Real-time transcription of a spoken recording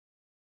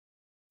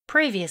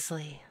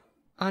Previously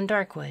on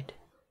Darkwood.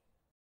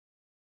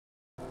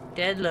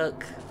 Dead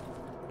look.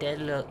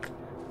 Dead look.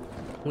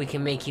 We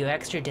can make you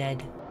extra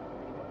dead.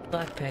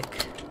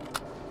 Lockpick.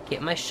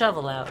 Get my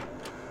shovel out.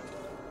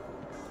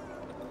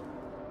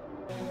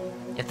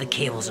 If the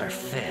cables are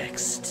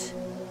fixed,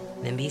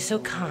 then be so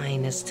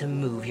kind as to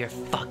move your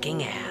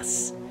fucking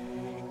ass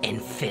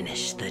and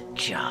finish the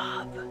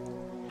job.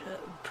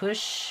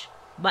 Push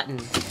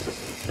button.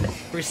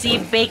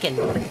 Receive bacon.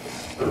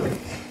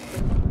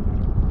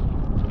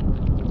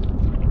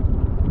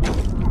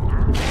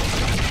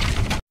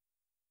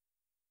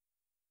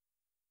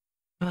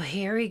 Well,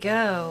 here we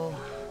go.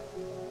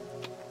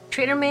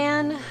 Trader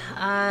man,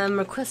 I'm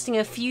requesting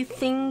a few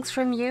things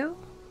from you.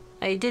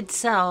 I did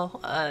sell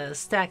a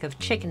stack of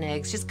chicken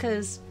eggs just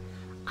because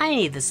I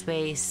need the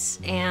space,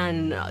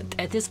 and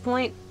at this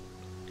point,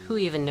 who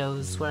even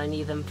knows what I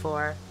need them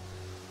for?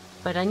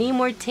 But I need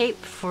more tape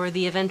for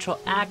the eventual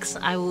axe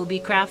I will be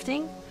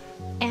crafting,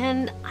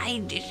 and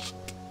it's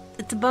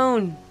a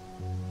bone.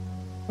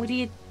 What do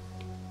you...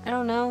 I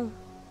don't know.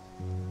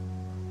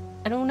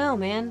 I don't know,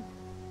 man.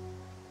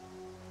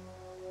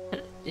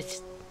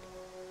 It's...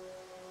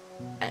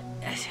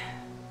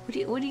 what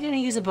are you gonna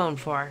use a bone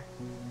for?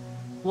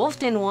 Wolf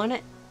didn't want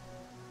it.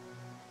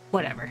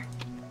 Whatever.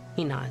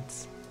 He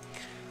nods.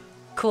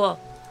 Cool.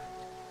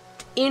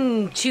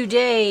 In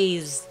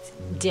today's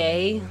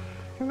day,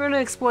 we're gonna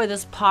explore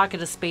this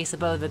pocket of space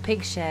above the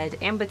pig shed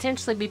and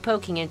potentially be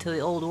poking into the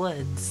old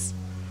woods.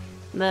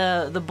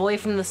 The boy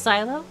from the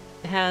silo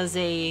has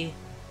a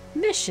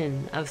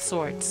mission of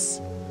sorts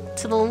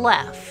to the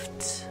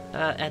left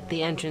at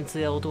the entrance to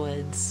the old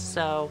woods,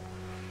 so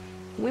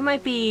we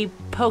might be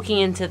poking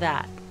into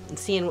that and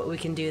seeing what we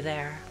can do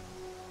there.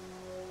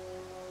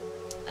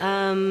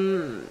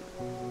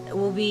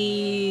 We'll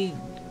be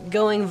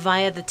going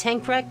via the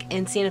tank wreck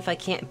and seeing if I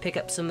can't pick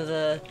up some of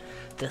the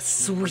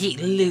sweet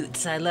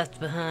loots I left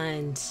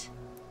behind.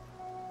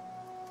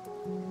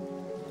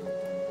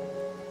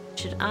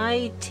 Should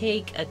I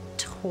take a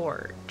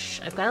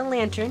torch? I've got a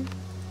lantern,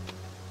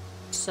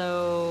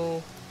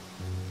 so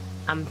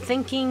I'm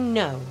thinking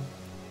no.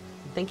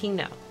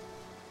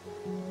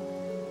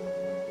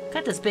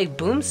 Got this big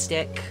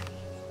boomstick.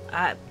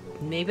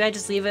 Maybe I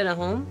just leave it at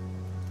home?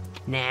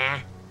 Nah,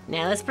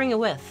 let's bring it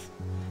with.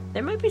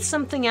 There might be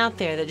something out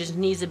there that just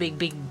needs a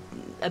big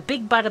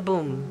bada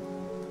boom.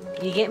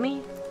 You get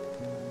me?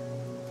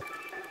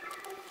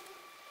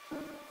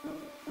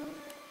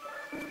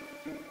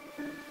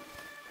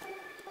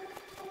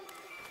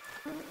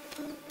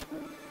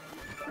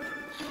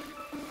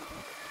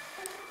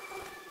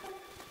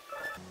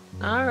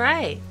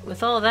 Alright,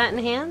 with all that in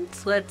hand,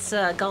 let's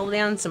gobble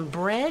down some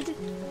bread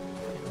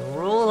and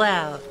roll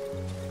out.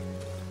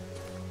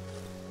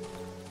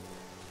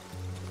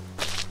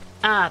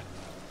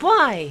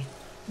 Why?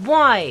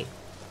 Why?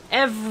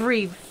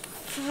 Every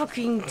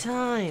fucking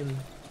time.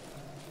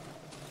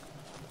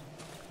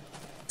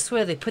 I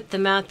swear they put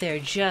them out there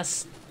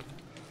just...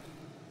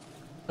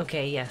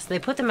 Okay, yes, they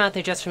put them out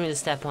there just for me to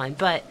step on,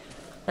 but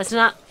that's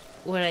not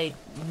what I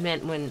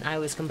meant when I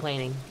was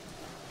complaining.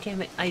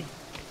 Damn it, I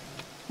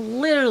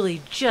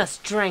literally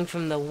just drank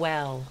from the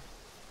well.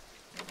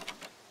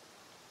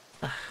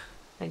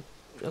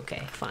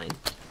 Okay, fine.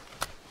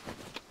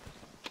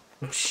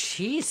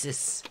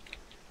 Jesus.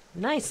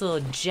 Nice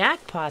little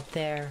jackpot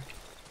there.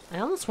 I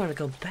almost want to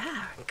go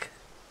back.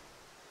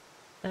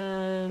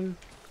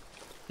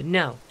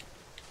 No.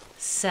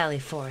 Sally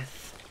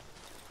forth.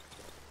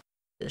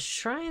 The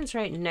shrine's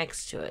right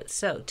next to it.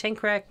 So,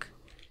 tank wreck.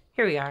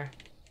 Here we are.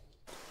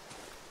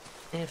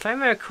 And if I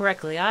remember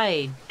correctly,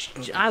 I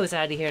was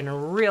out of here in a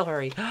real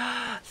hurry.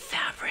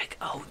 Fabric.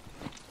 Oh,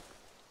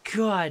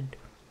 God.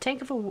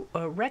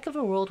 A wreck of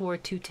a World War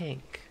II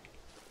tank.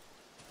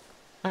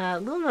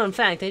 Little known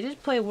fact, I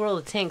did play World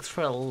of Tanks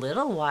for a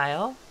little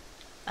while.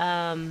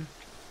 I'm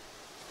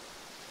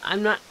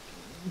not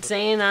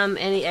saying I'm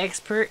any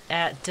expert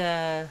at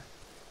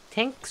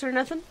tanks or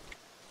nothing.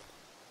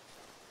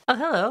 Oh,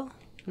 hello.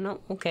 No,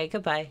 okay,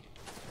 goodbye.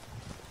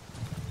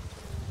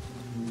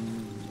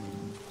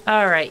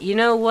 Alright, you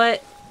know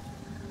what?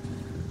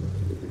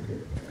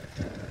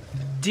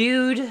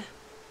 Dude,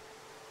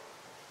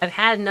 I've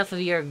had enough of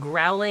your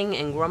growling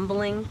and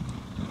grumbling.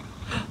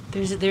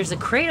 There's a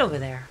crate over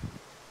there.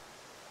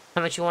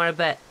 How much you want to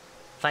bet?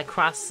 If I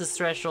cross this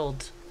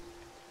threshold,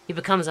 he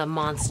becomes a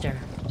monster.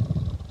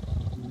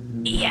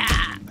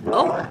 Yeah!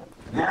 Oh!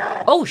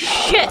 Oh,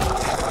 shit!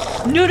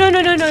 No!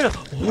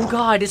 Oh,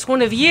 God, it's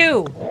one of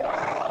you!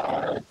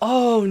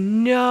 Oh,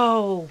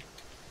 no!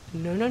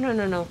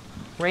 No.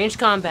 Range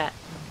combat.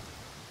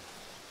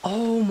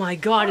 Oh, my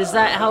God, is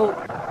that how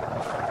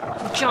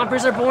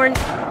chompers are born?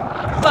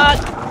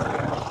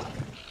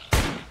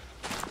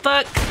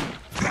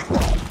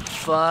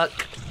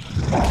 Fuck.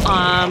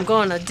 I'm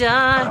gonna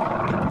die.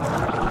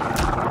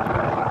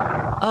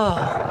 Oh.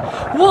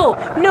 Whoa!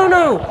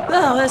 No!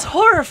 Oh, that's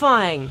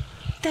horrifying!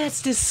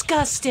 That's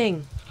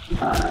disgusting!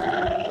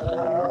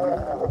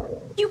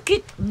 You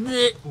get...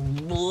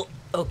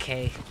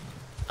 Okay.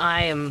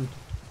 I am...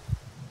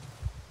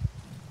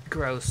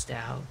 grossed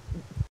out.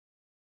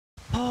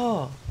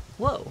 Oh,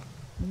 whoa,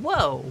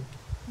 whoa,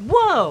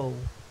 whoa!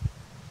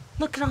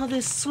 Look at all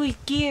this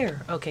sweet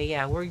gear. Okay,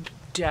 yeah, we're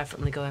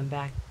definitely going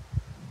back.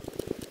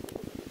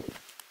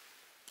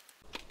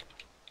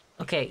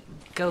 Okay,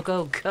 go,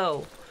 go,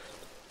 go.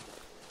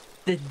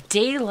 The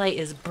daylight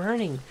is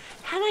burning.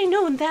 Had I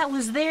known that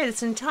was there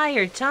this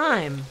entire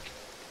time,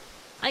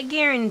 I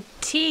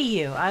guarantee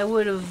you I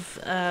would have,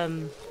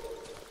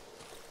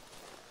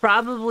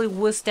 probably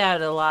wussed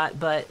out a lot,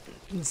 but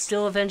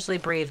still eventually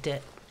braved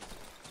it.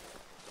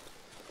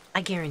 I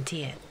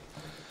guarantee it.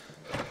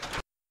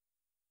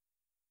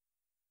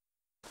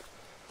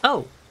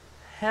 Oh,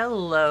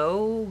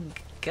 hello,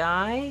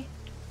 guy.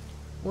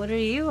 What are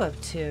you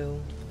up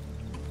to?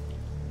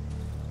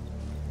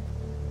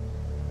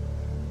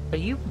 Are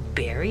you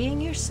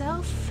burying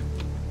yourself?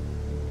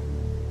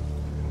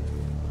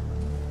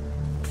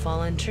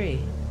 Fallen tree.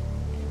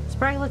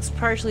 Sprite looks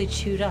partially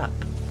chewed up.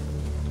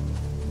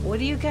 What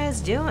are you guys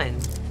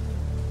doing?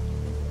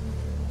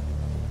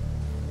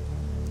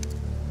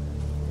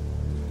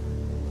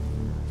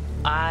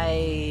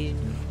 I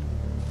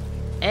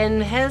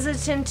am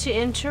hesitant to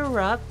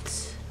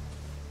interrupt,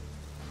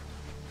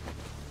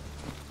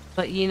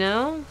 but you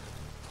know,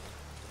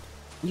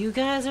 you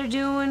guys are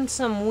doing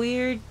some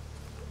weird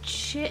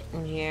shit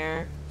in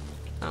here.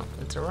 Oh,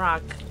 it's a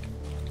rock.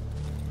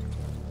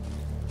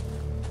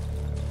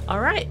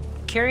 Alright,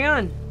 carry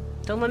on.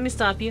 Don't let me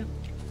stop you.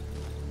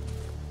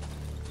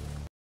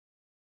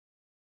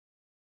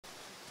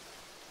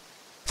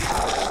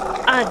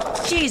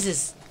 Ah,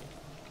 Jesus.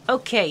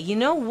 Okay, you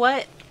know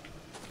what?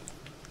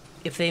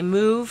 If they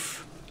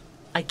move,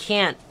 I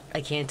can't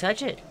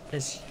touch it.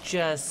 It's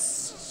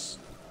just...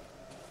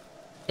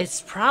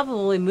 It's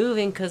probably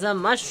moving because of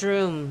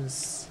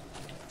mushrooms.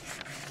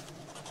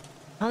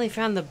 Finally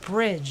found the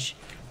bridge.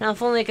 Now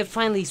if only I could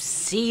finally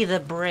see the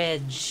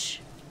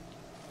bridge.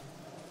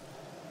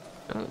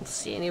 I don't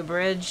see any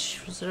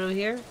bridge. Was it over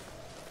here?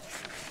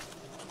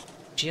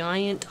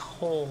 Giant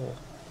hole.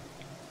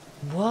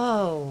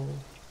 Whoa.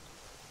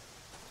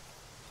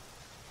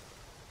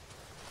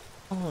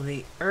 Oh,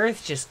 the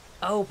earth just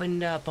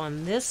opened up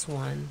on this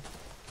one.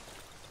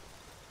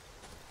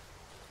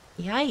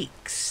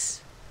 Yikes.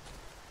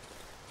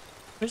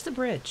 Where's the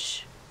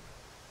bridge?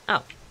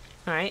 Oh,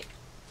 alright.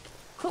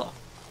 Cool.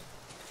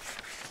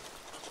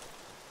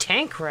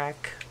 Tank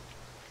wreck.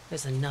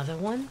 There's another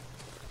one?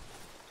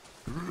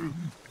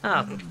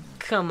 Oh,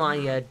 come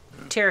on, you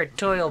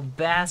territorial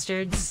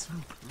bastards.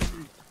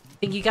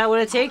 Think you got what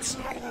it takes?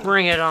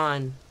 Bring it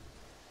on.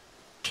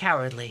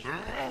 Cowardly.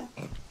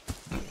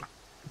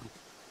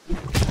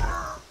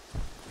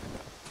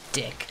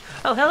 Dick.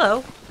 Oh,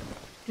 hello.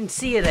 Didn't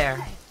see you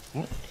there.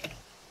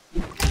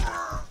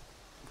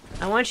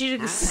 I want you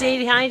to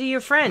say hi to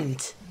your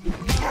friend.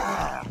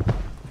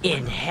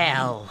 In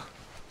hell.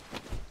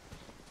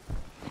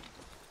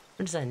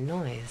 What is that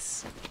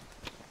noise?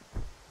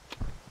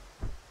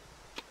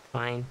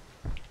 Fine.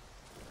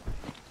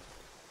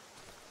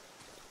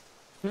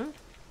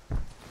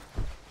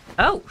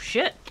 Oh,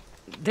 shit.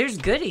 There's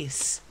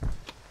goodies.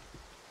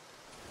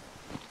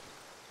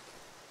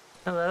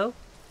 Hello?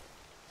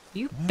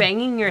 You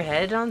banging your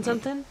head on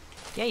something?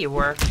 Yeah, you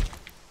were.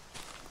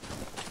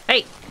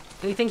 Hey,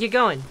 where do you think you're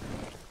going?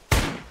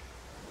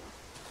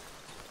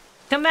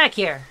 Come back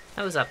here.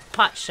 That was a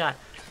pot shot.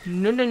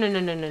 No, no, no, no,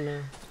 no, no,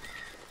 no.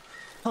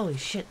 Holy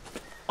shit.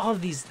 All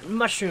of these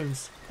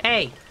mushrooms.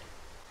 Hey.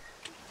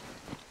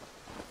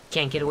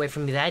 Can't get away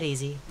from me that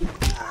easy.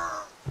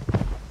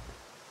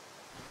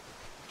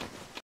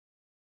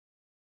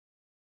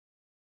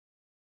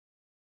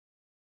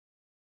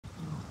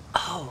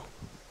 Oh.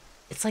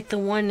 It's like the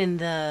one in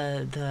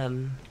the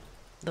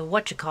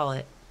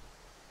whatchamacallit.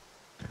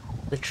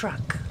 The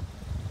truck.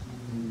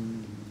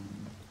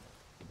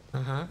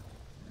 Uh-huh.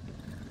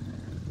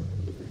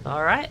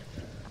 Alright.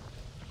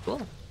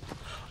 Cool.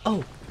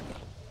 Oh.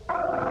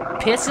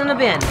 Piss in the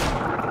bin.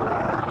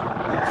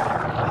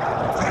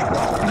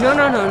 No,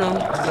 no, no, no.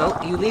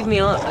 No, you leave me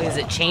alone. Is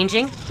it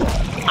changing?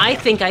 I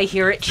think I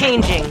hear it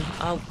changing.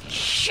 Oh,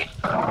 shit.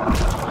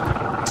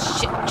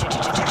 Shit, shit,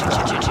 shit, shit, shit,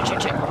 shit, shit,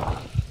 shit, shit.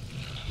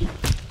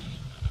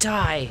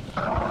 Die.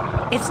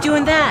 It's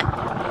doing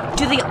that.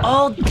 Do they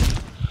all...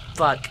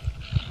 Fuck.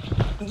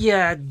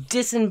 Yeah,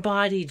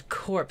 disembodied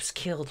corpse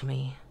killed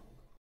me.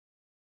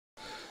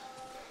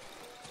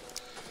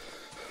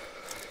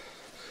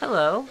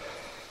 Hello.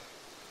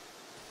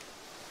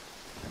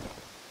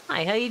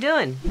 Hi, how you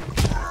doing?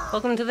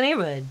 Welcome to the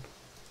neighborhood.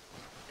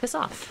 Piss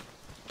off.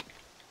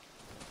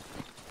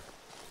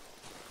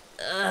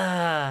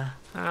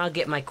 I'll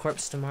get my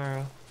corpse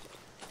tomorrow.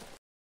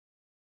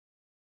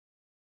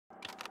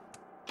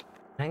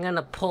 I'm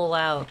gonna pull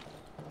out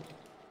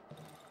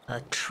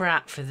a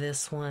trap for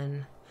this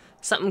one.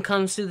 Something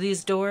comes through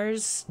these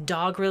doors,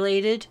 dog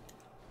related.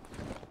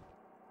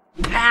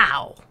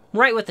 Pow!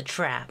 Right with the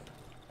trap.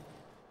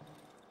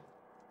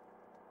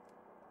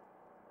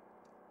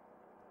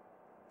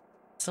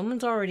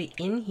 Someone's already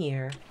in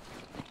here,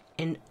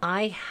 and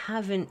I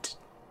haven't...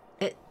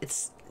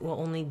 It's, well,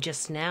 only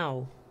just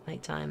now,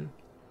 nighttime.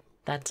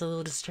 That's a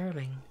little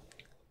disturbing.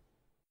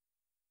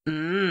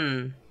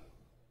 Mmm.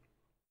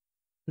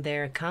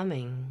 They're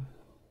coming.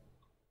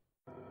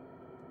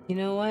 You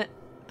know what?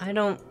 I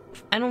don't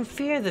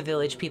fear the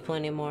village people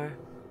anymore.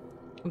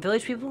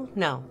 Village people?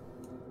 No.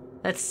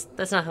 That's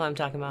not who I'm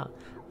talking about.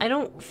 I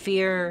don't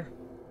fear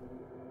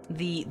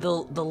the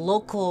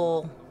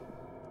local.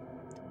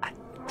 I'm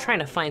trying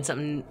to find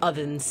something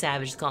other than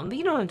savage to call them, but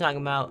you know what I'm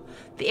talking about.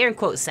 The air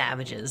quote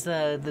savages,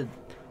 the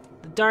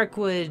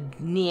Darkwood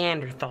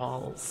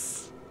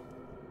Neanderthals.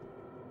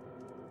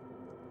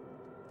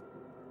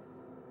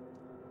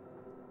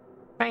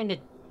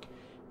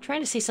 Trying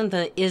to say something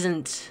that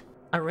isn't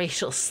a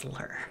racial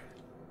slur.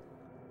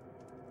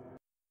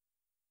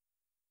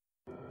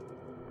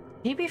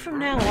 Maybe from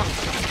now on.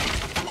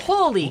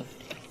 Holy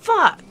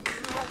fuck!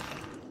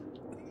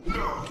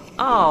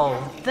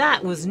 Oh,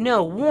 that was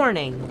no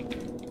warning.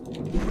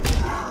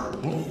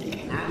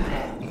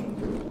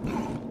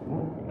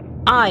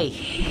 I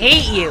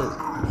hate you.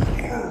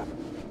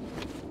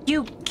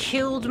 You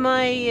killed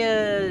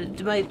my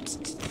my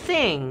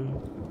thing.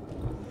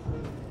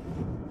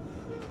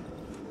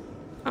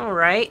 All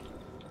right.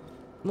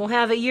 We'll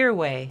have it your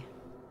way.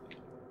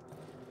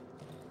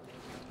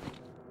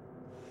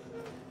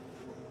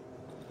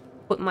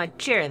 Put my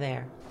chair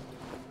there.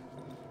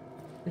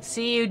 And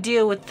see you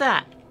deal with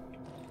that.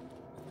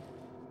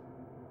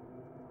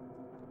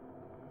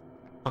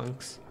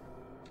 Punks.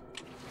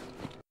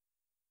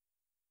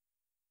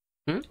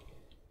 Hmm?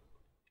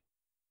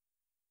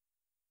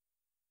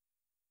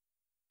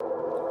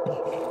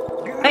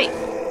 Hey!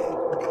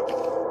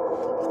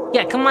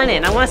 Yeah, come on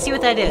in. I want to see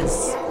what that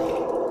is.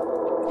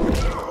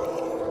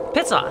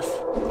 Piss off.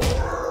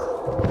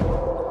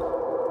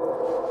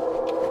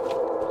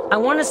 I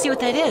want to see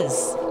what that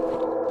is.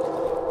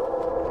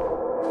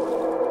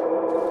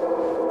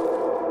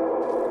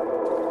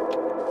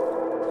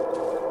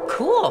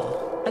 Cool.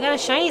 I got a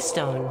shiny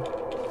stone.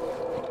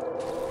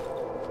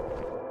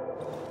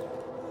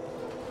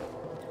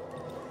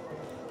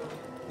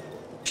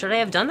 Should I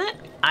have done that?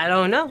 I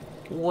don't know.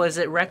 Was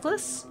it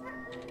reckless?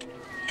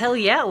 Hell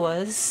yeah, it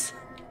was.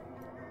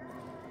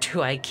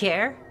 Do I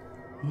care?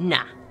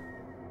 Nah.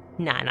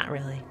 Nah, not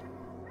really.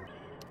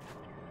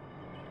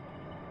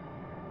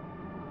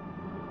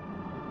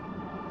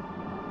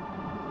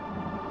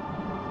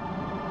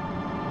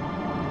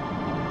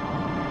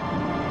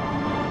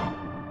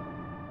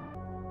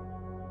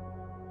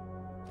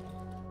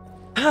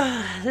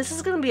 This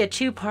is gonna be a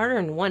two-parter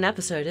in one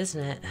episode,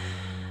 isn't it?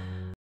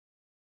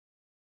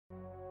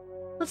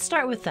 Let's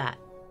start with that.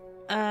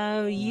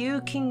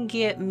 You can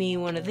get me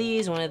one of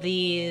these,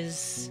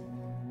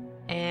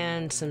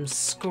 and some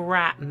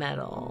scrap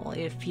metal,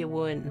 if you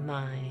wouldn't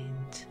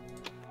mind.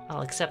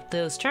 I'll accept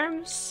those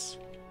terms.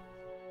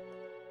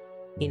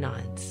 He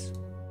nods.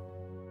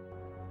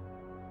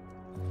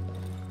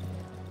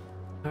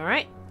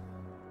 Alright.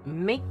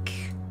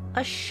 Make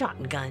a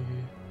shotgun.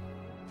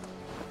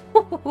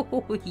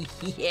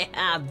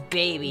 Yeah,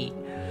 baby.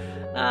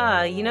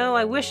 You know,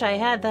 I wish I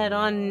had that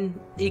on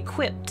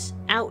equipped,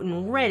 out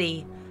and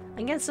ready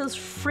against those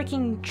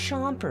freaking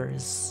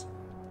chompers.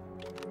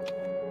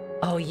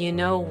 Oh, you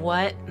know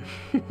what?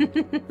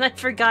 I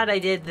forgot I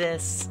did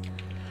this.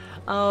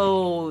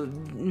 Oh,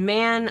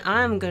 man,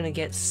 I'm gonna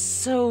get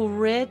so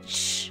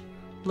rich.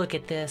 Look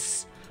at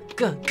this.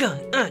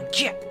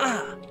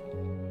 Yeah,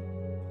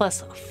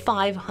 plus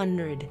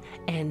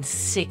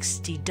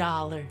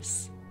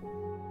 $560.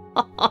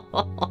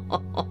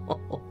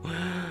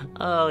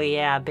 Oh,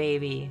 yeah,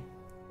 baby.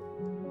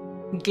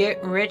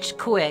 Get rich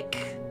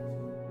quick.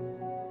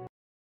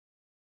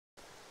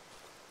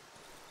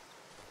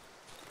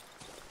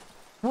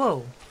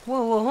 Whoa,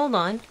 hold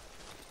on.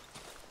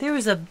 There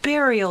was a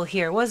burial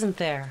here, wasn't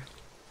there?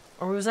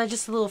 Or was I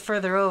just a little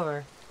further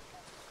over?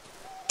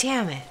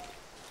 Damn it.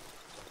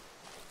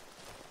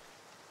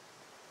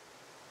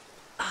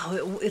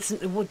 Oh,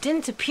 it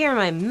didn't appear on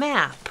my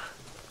map.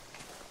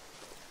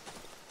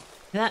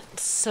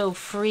 That's so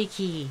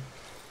freaky.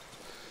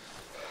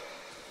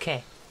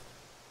 Okay.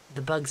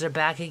 The bugs are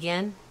back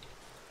again.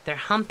 They're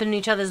humping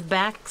each other's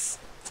backs.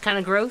 It's kind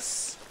of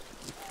gross.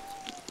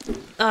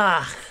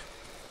 Ugh.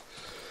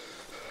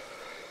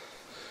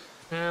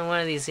 One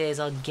of these days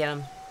I'll get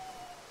them.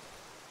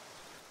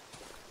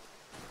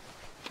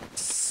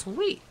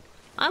 Sweet.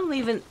 I'm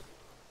leaving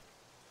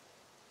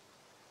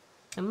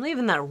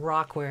that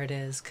rock where it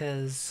is,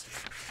 because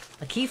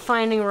I keep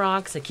finding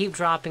rocks, I keep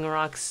dropping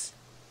rocks.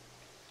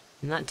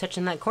 I'm not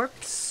touching that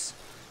corpse.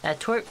 That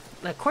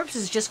corpse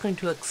is just going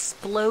to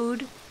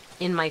explode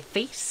in my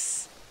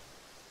face.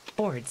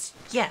 Boards,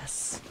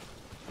 yes.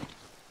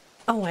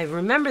 Oh, I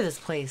remember this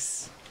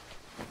place.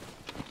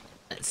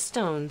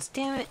 Stones,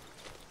 damn it.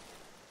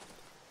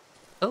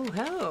 Oh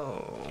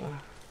ho.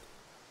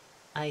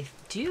 I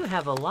do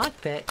have a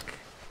lockpick.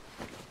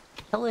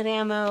 Pellet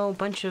ammo,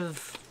 bunch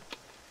of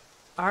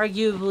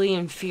arguably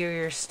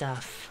inferior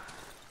stuff.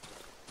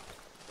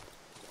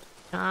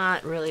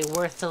 Not really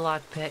worth the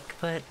lockpick,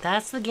 but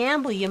that's the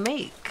gamble you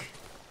make.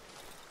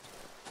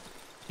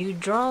 You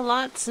draw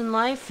lots in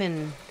life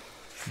and...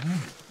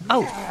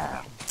 Oh!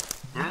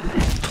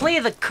 Play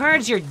the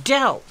cards you're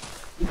dealt!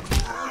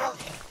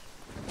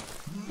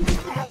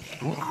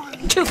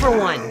 2 for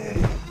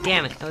 1.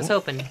 Damn it, I was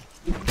hoping.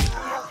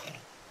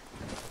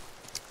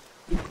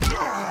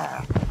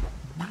 I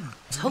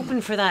was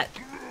hoping for that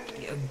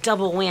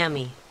double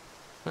whammy.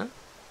 Huh?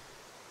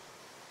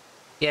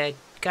 Yeah,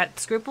 got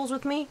scruples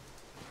with me?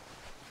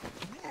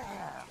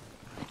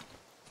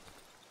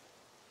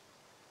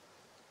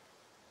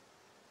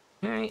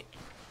 Alright.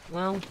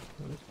 Well,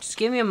 just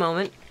give me a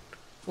moment.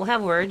 We'll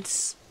have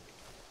words.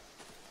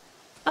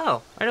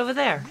 Oh, right over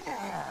there.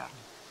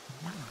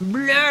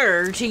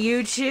 Blur to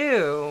you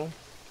too.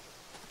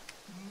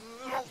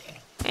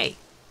 Hey,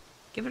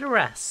 give it a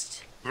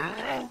rest.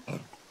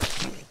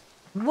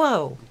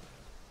 Whoa.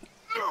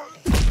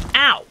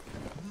 Ow.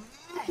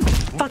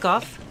 Fuck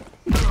off.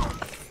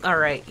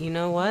 Alright, you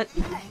know what?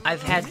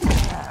 I've had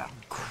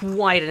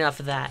quite enough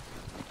of that.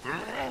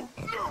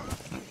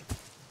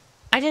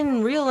 I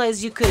didn't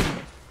realize you could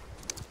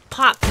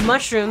pop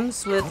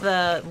mushrooms with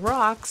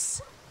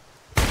rocks.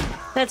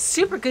 That's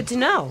super good to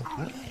know.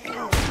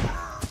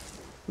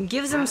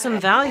 Gives them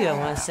some value, I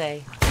want to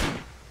say.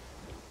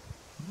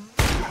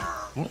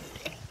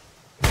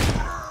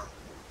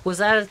 Was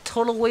that a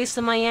total waste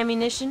of my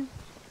ammunition?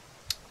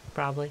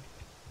 Probably.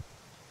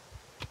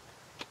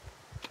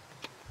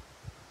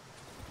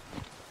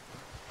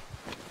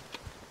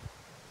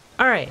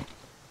 Alright.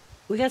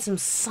 We got some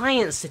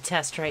science to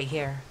test right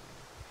here.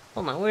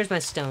 Hold on, where's my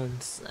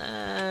stones?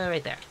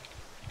 Right there.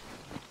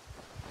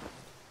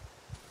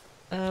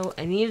 Oh,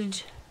 I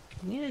need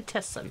a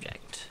test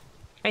subject.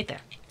 Right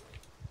there.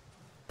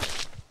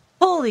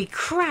 Holy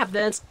crap,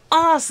 that's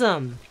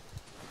awesome!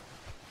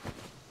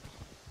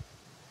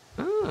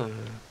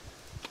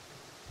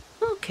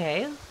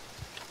 Okay.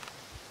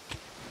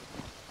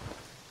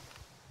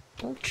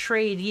 We'll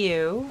trade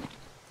you.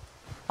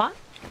 What?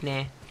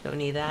 Nah, don't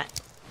need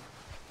that.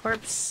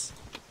 Corpse.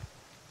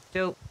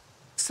 Dope.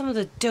 Some of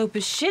the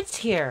dopest shit's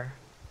here.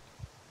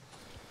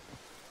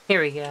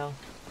 Here we go.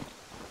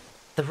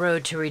 The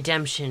road to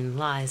redemption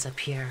lies up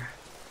here.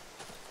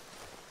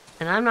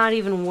 And I'm not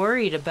even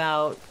worried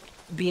about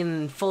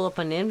being full up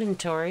on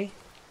inventory.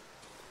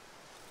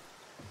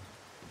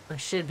 I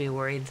should be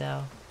worried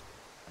though.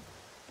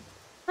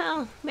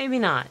 Well, maybe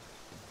not.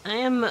 I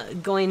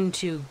am going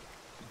to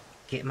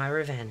get my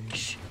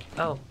revenge.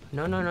 Oh,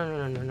 no, no, no,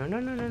 no, no, no, no,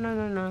 no, no, no,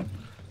 no, no.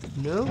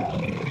 No,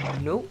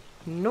 no,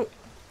 no.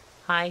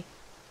 Hi.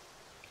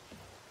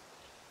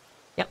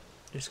 Yep,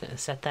 just gonna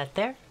set that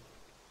there.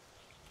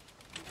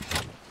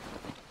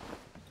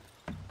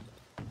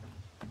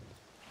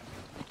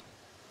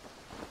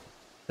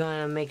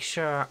 Gonna make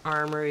sure our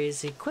armor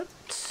is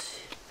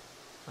equipped.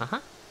 Uh-huh.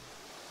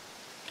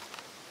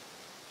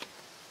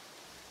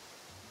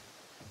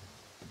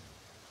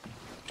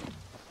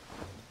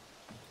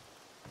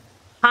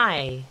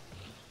 Hi.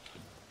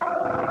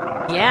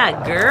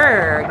 Yeah,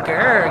 gar.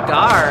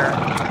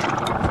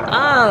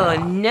 Oh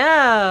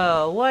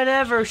no!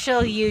 Whatever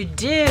shall you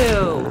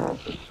do?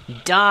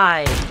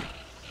 Die.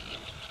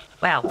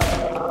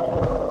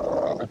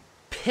 Wow.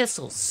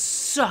 Pistols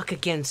suck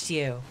against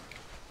you.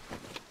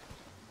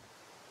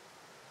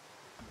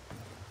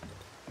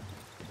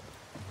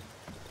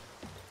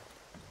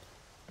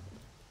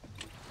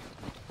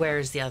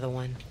 Where's the other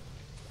one?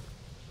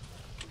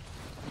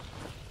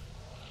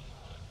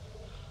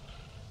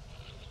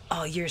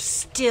 Oh, you're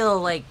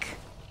still, like,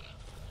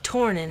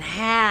 torn in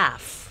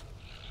half.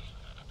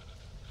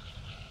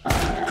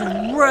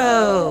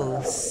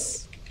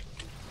 Gross.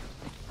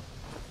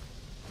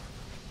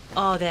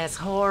 Oh, that's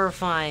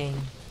horrifying.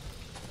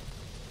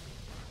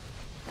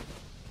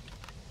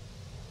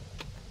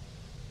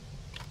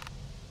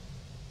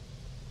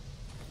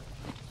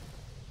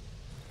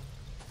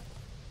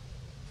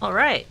 All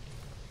right.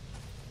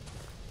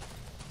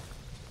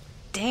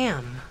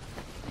 Damn.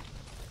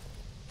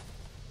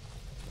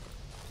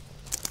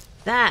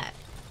 That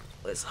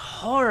was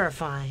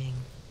horrifying.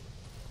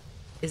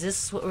 Is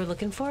this what we're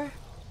looking for?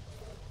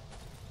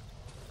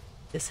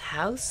 This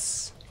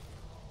house?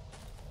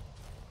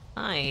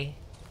 Hi.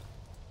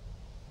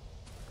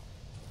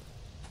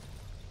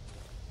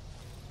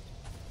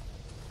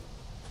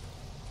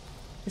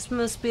 This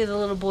must be the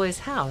little boy's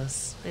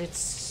house.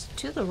 It's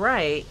to the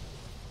right.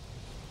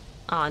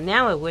 Aw,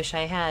 now I wish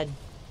I had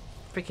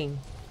freaking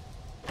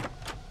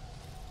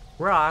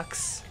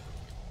rocks.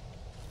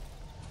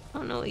 I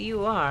don't know what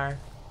you are.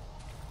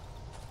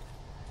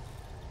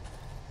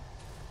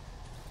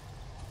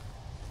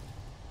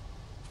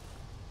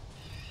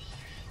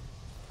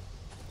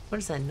 What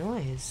is that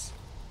noise?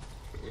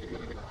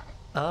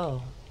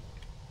 Oh.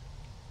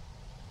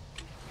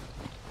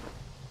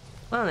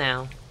 Well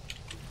now.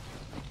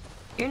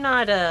 You're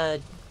not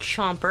a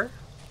chomper.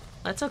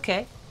 That's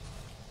okay.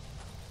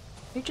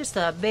 You're just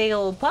a big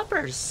old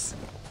puppers.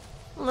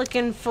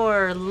 Looking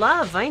for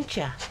love, ain't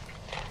ya?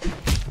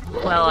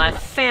 Well, I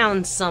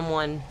found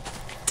someone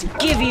to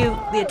give you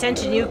the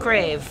attention you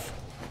crave.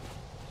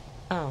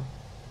 Oh.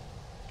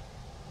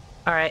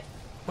 Alright.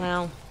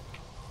 Well.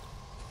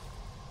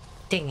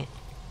 Dang it.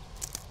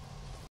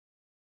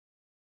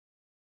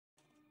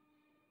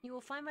 You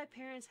will find my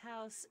parents'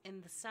 house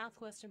in the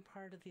southwestern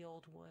part of the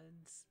old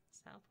woods.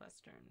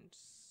 Southwestern.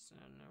 So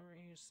over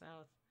here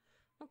south.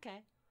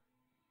 Okay.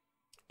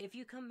 If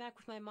you come back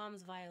with my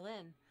mom's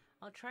violin,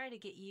 I'll try to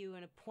get you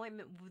an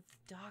appointment with the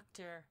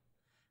doctor.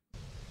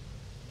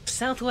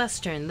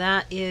 Southwestern,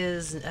 that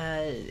is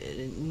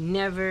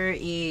never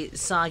eat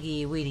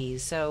soggy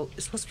Wheaties. So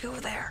it's supposed to be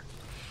over there.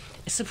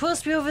 It's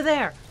supposed to be over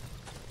there.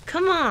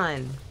 Come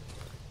on.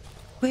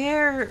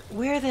 Where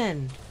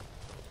then?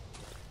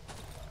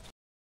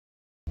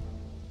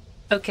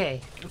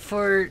 Okay,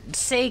 for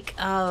sake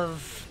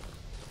of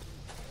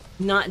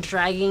not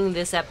dragging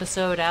this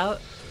episode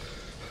out,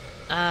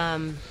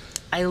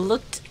 I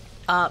looked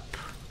up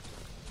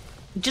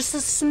just a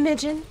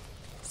smidgen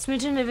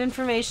of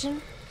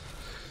information.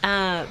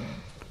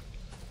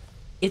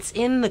 It's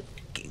in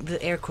the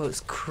air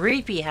quotes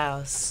creepy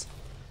house.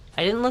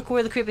 I didn't look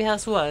where the creepy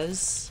house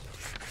was.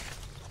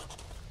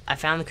 I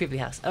found the creepy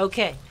house.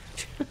 Okay.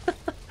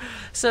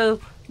 So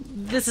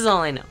this is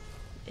all I know.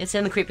 It's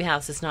in the creepy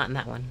house. It's not in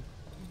that one.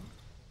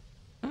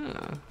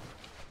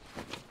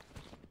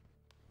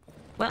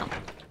 Well,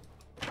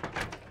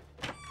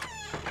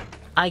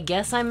 I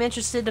guess I'm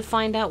interested to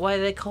find out why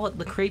they call it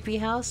the creepy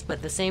house, but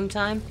at the same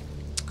time,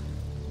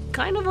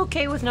 kind of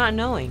okay with not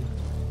knowing.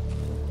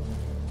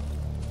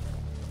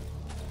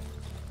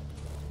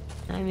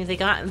 I mean, they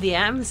got the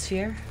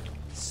atmosphere,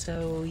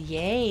 so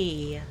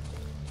yay.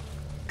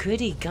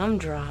 Goody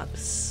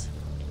gumdrops.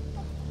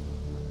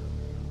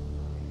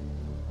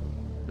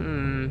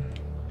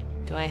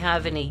 Do I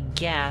have any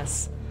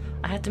gas?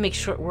 I have to make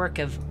short work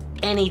of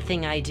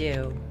anything I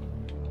do.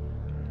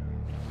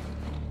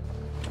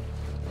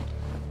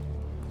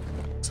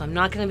 So I'm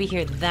not going to be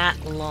here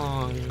that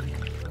long.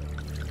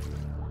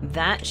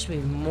 That should be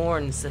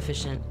more than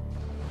sufficient.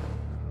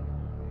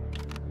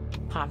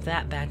 Pop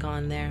that back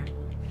on there.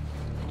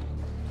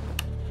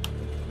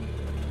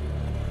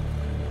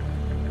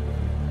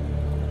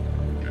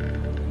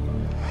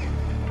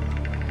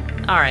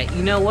 Alright,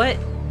 you know what?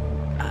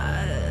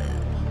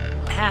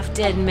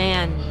 Half-dead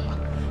man.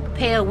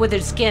 Pale,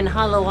 withered skin,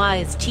 hollow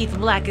eyes, teeth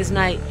black as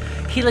night.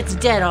 He looks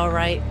dead,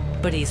 alright,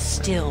 but he's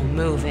still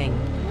moving.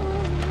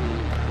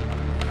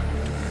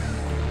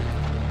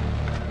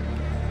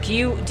 Do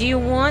you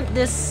want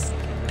this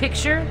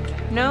picture?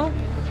 No?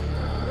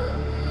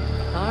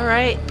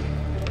 Alright.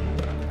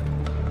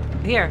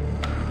 Here.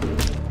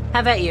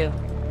 How about you?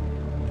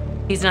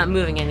 He's not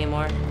moving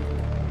anymore.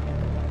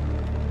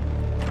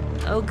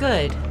 Oh,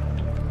 good.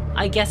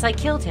 I guess I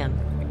killed him.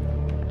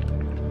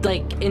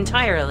 Like,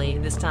 entirely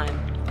this time.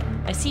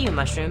 I see you,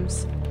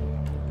 mushrooms.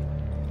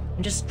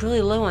 I'm just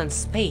really low on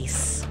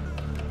space.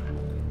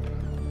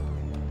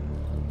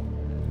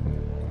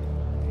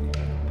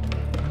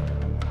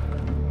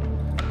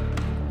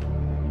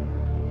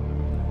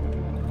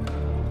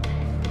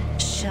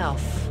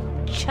 Shelf.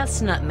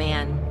 Chestnut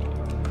man.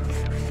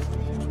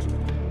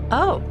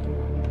 Oh.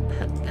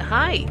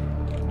 Hi,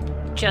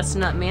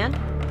 Chestnut man.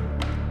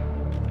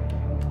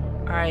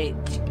 Alright,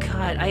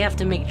 God, I have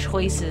to make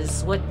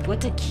choices.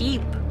 What to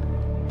keep?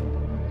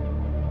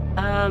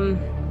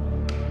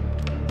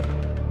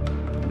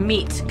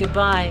 Meat,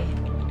 goodbye.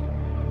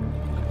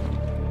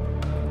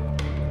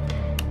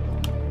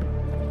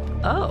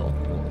 Oh,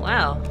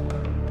 wow.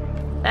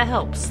 That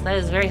helps. That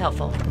is very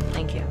helpful.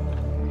 Thank you.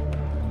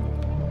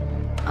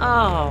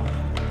 Oh.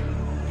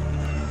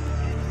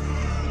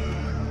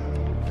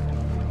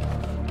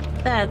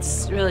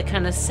 That's really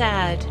kind of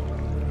sad.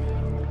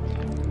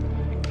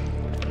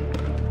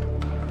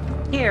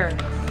 Here.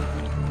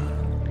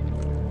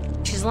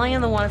 She's lying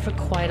in the water for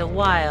quite a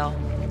while.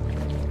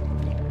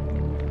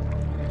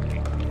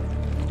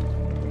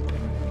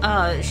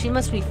 She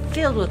must be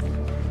filled with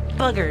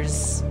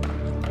buggers.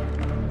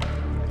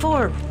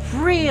 For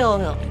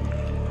real.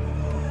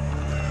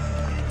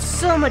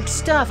 So much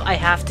stuff. I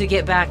have to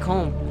get back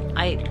home.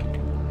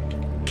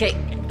 Okay,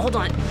 hold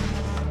on.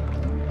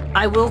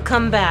 I will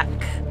come back.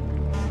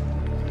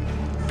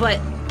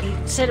 But you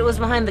said it was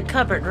behind the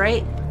cupboard,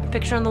 right?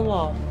 Picture on the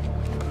wall.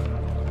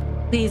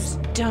 Please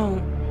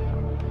don't.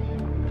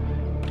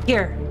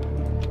 Here.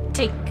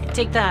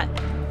 Take that.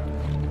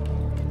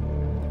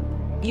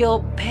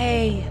 You'll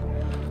pay.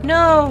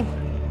 No.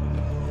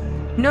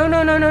 No.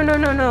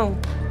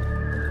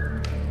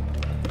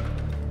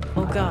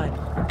 Oh God.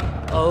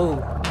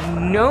 Oh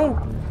no.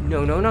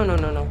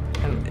 No.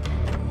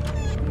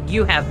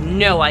 You have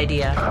no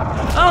idea.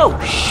 Oh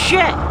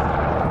shit.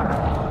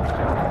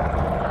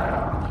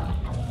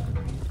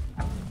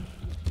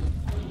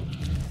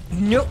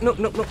 Nope.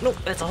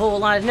 That's a whole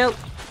lot of nope.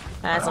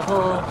 That's a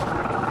whole...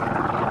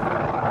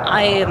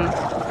 I am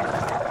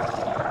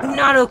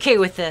not okay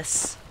with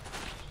this.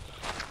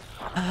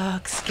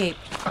 Escape.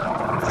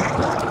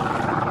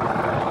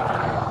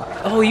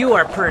 Oh, you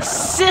are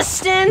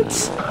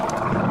persistent!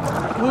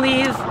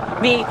 Leave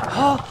me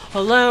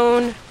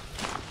alone.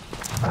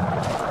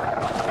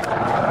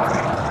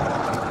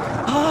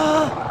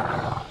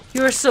 Oh,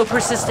 you are so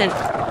persistent.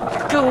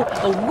 Go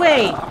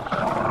away!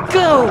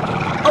 Go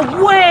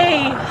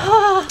away!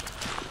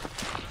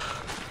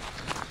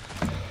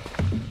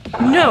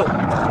 No!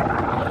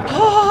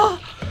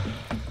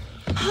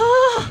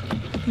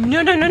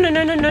 No, no, no, no,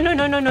 no, no, no, no,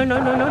 no, no, no, no,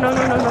 no, no,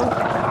 no, no,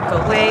 no. Go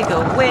away,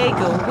 go away,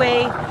 go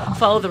away.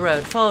 Follow the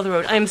road, follow the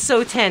road. I'm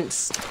so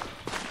tense.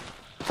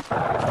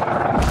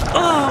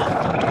 Oh!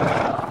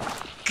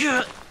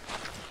 God.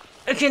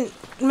 I can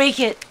make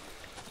it.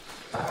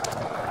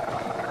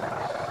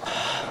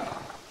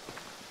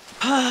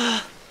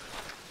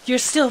 You're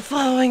still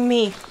following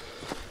me.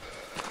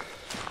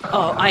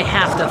 Oh, I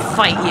have to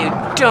fight you,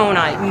 don't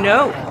I?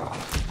 No.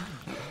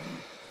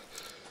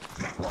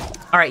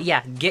 All right,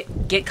 yeah,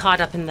 get caught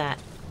up in that.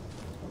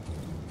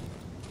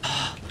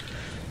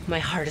 My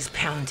heart is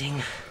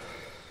pounding.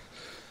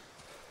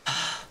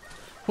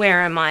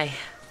 Where am I?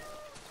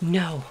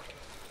 No.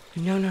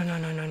 No, no, no,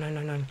 no, no, no,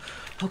 no, no.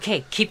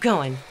 Okay, keep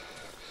going.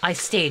 I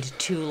stayed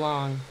too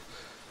long.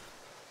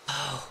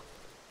 Oh,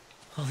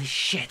 holy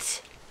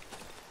shit.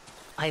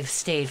 I've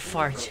stayed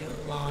far too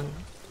long.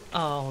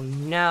 Oh,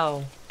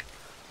 no.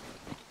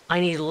 I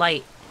need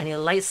light. I need a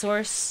light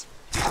source.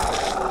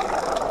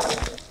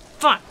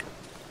 Fuck!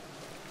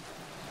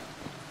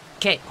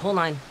 Okay, hold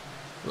on.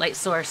 Light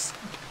source.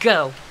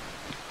 Go.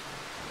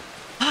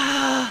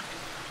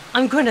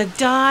 I'm gonna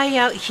die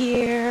out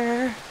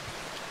here.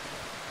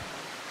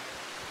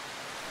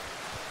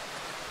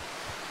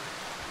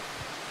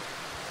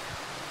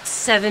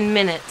 Seven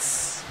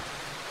minutes.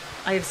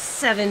 I have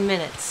 7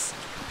 minutes.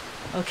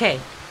 Okay,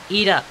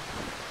 eat up.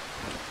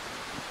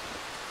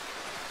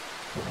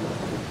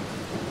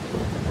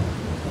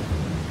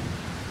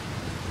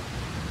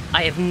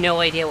 I have no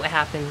idea what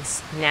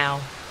happens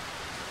now.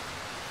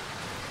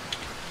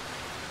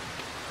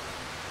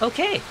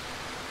 Okay,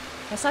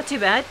 that's not too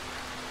bad.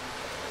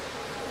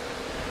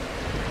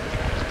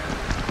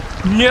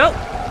 Nope.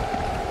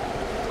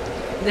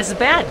 This is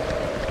bad.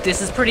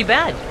 This is pretty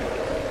bad.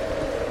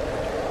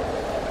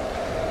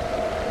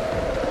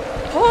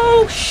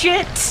 Oh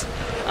shit!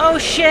 Oh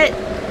shit!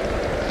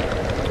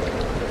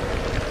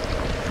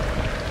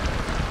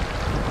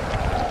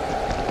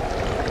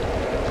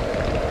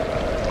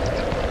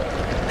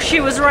 She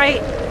was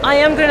right. I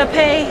am gonna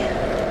pay.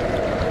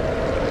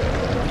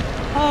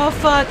 Oh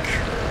fuck.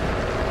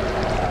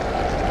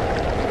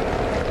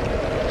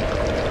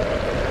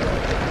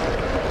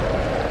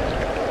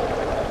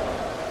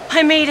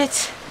 I made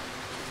it.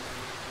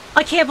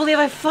 I can't believe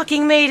I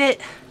fucking made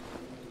it.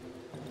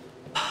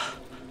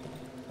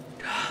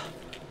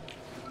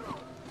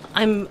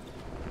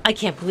 I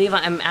can't believe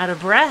I'm out of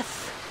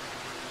breath.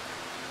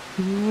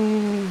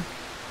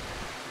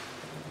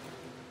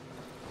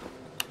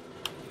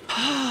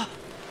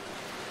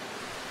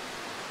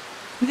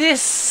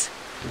 This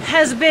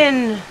has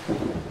been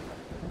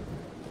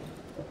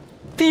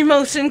the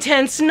most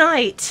intense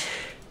night.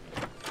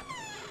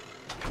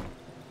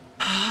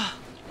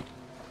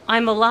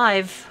 I'm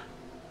alive.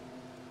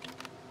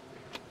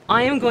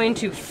 I am going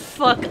to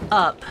fuck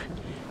up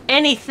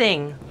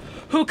anything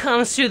who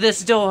comes through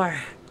this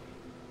door.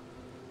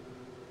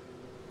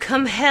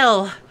 Come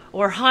hell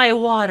or high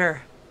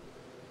water,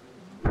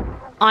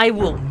 I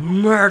will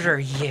murder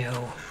you.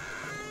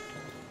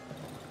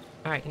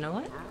 Alright, you know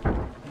what?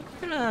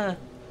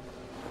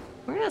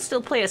 We're gonna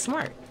still play it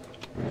smart.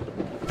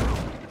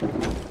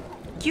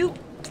 You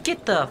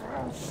get the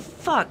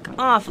fuck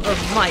off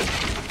of my...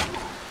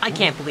 I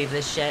can't believe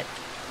this shit.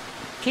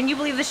 Can you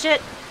believe this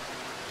shit?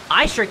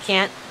 I sure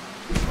can't.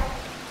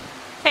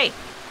 Hey.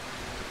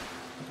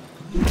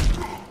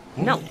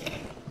 No.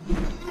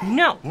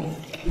 No.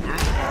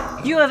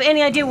 You have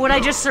any idea what I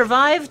just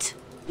survived?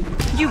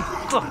 You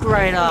fuck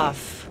right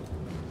off.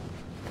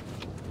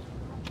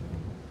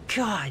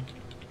 God.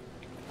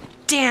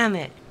 Damn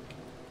it.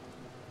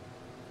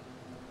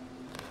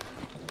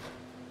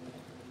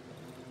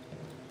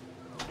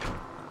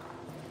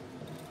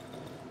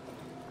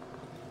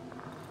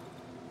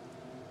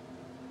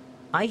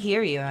 I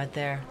hear you out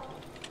there.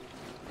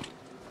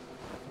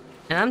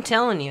 And I'm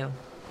telling you,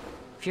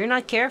 if you're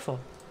not careful,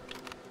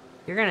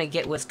 you're gonna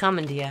get what's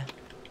coming to you.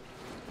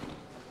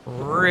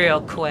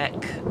 Real quick.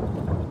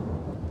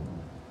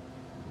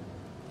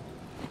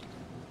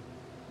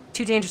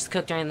 Too dangerous to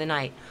cook during the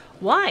night.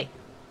 Why?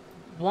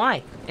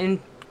 Why?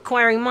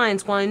 Inquiring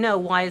minds want to know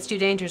why it's too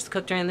dangerous to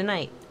cook during the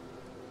night.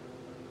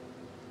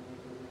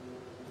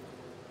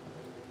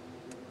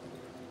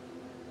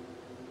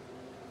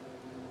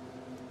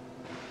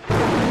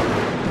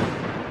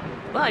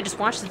 Well, I just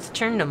watched it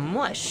turn to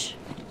mush.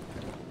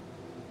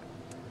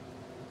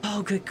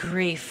 Oh, good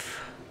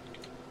grief.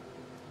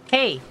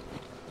 Hey.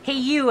 Hey,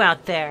 you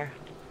out there.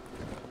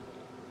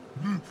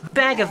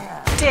 Bag of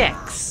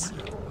dicks.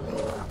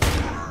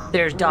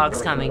 There's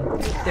dogs coming.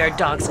 There are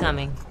dogs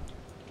coming.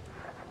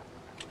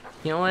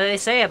 You know what they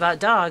say about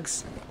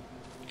dogs?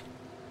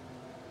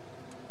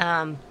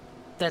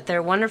 That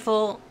they're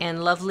wonderful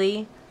and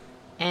lovely,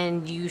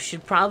 and you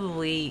should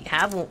probably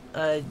have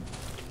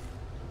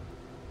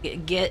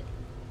get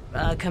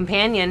a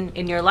companion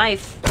in your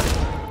life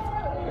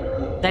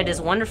that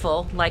is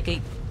wonderful, like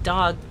a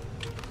dog.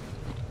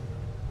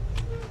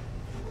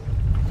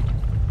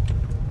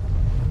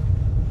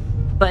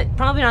 But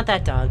probably not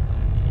that dog.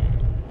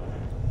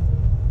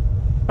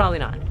 Probably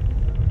not.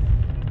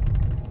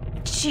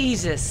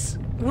 Jesus.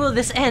 Will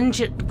this end?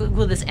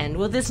 Will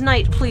this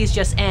night please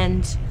just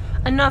end?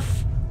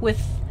 Enough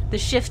with the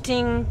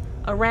shifting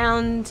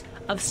around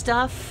of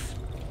stuff.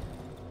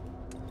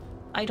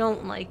 I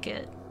don't like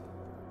it.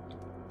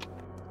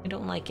 I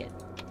don't like it.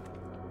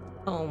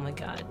 Oh my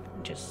god.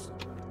 Just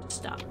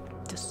stop.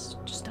 Just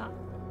stop.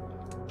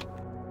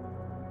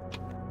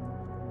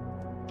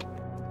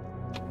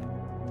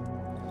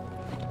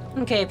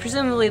 Okay,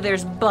 presumably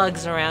there's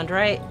bugs around,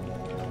 right?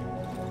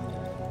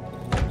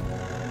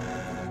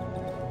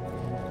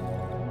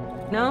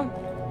 No?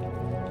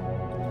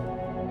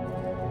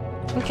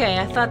 Okay,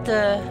 I thought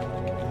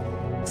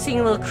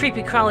seeing little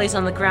creepy crawlies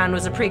on the ground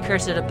was a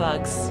precursor to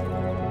bugs.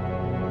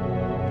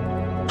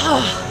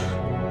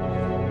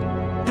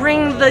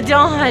 Bring the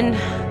dawn!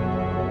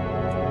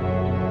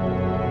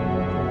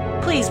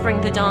 Please bring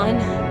the dawn.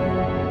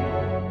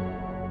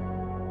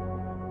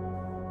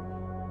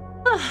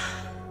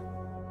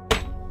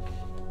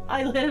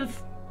 I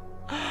live.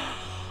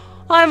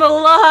 I'm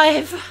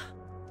alive!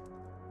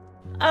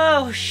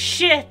 Oh,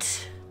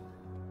 shit!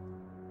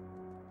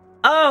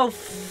 Oh,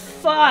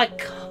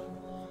 fuck!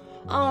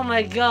 Oh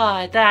my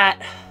god,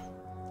 that...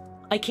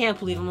 I can't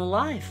believe I'm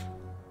alive.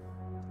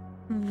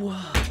 Whoa.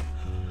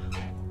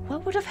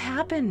 What would have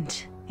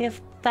happened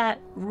if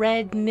that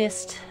red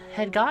mist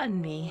had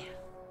gotten me?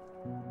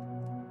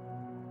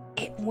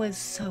 It was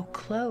so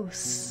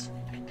close.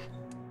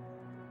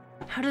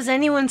 How does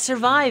anyone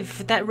survive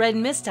with that red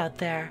mist out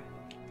there?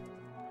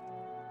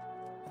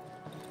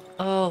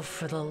 Oh,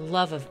 for the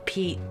love of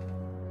Pete.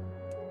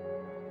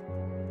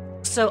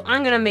 So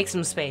I'm gonna make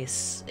some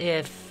space,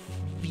 if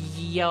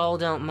y'all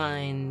don't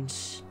mind.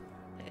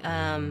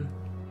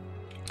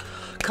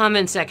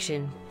 Comment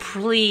section,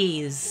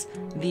 please.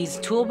 These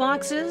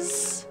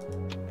toolboxes,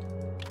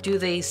 do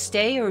they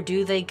stay or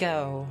do they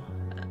go?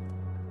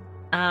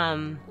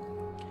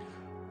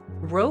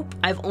 Rope,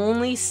 I've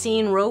only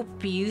seen rope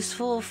be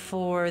useful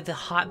for the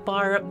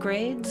hotbar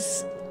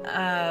upgrades.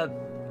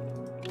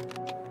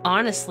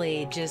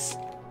 Honestly, just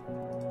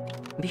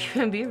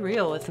be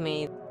real with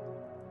me.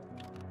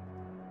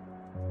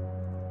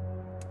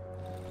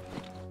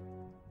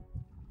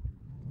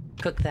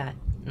 Cook that.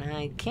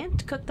 I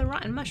can't cook the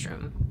rotten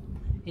mushroom.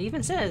 It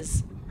even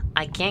says,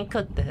 I can't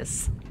cook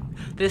this.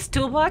 This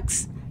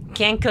toolbox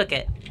can't cook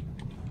it.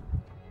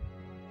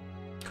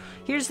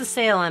 Here's the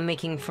sale I'm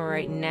making for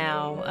right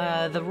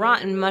now. The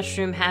rotten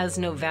mushroom has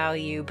no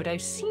value, but I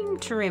seem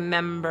to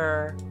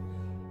remember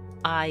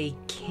I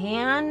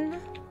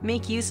can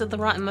make use of the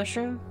rotten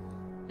mushroom.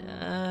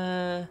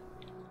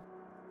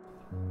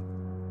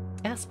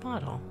 Gas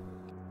bottle.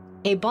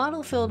 A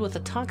bottle filled with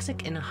a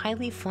toxic and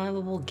highly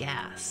flammable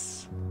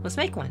gas. Let's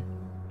make one.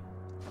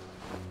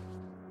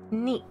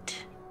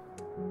 Neat.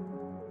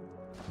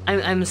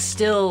 I'm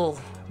still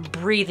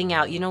breathing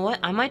out. You know what?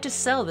 I might just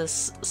sell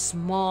this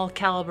small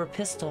caliber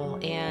pistol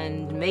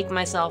and make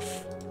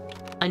myself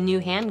a new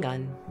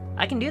handgun.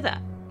 I can do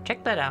that.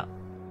 Check that out.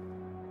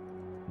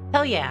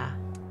 Hell yeah.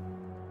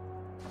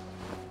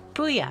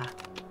 Booyah.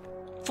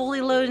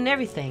 Fully loaded and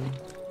everything.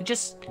 It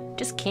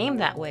just came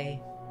that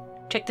way.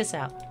 Check this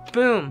out.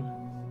 Boom.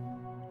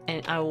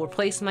 And I will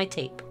replace my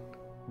tape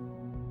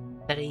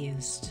that I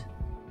used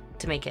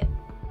to make it.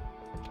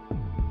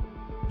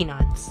 He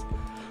nods.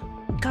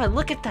 God,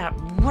 look at that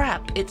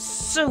wrap. It's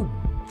so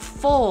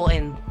full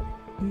and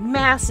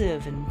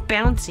massive and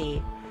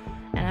bouncy.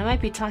 And I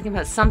might be talking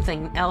about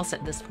something else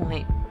at this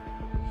point.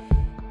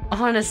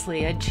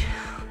 Honestly,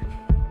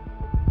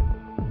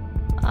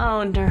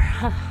 oh,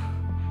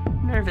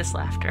 nervous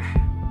laughter.